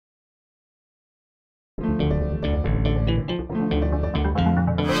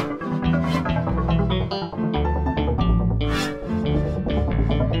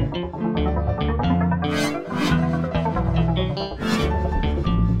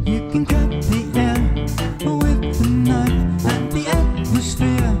can cut the air with the knife, and the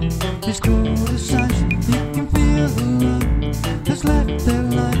atmosphere is cold as ice. You can feel the love has left their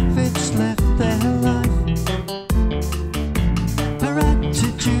life, it's left their life. Her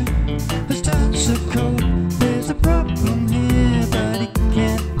attitude has turned so cold. There's a problem here, but it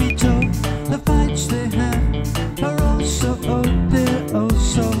can't be told. The fights they have are all so old, they're oh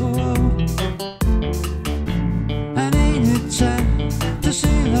so old. And ain't it sad to see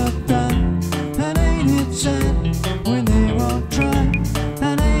her die? And ain't it sad when they won't try?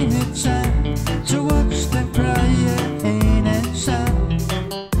 And ain't it sad to watch them cry? Yeah, ain't it sad?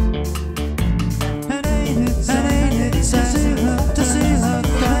 And ain't it sad to see her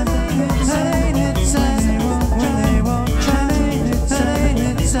die? And ain't it sad when they won't try? And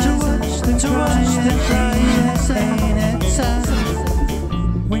ain't it sad to watch them cry? Yeah, ain't it sad?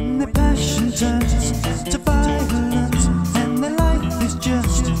 When the passion turns to violence and their life is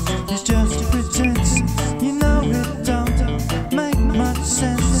just pretense, you know it don't make much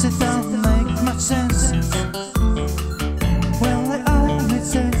sense, it don't make much sense. Well, they always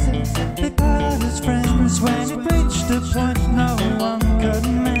said they part as friends. When it reached a point no one could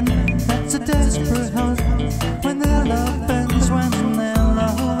mend, that's a desperate hope when their love ends, when their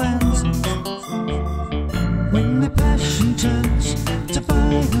love ends. When the passion turns to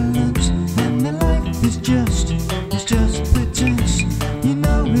violence and their life is just pretense, you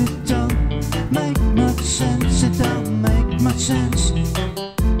know it don't make much sense, it don't make much sense.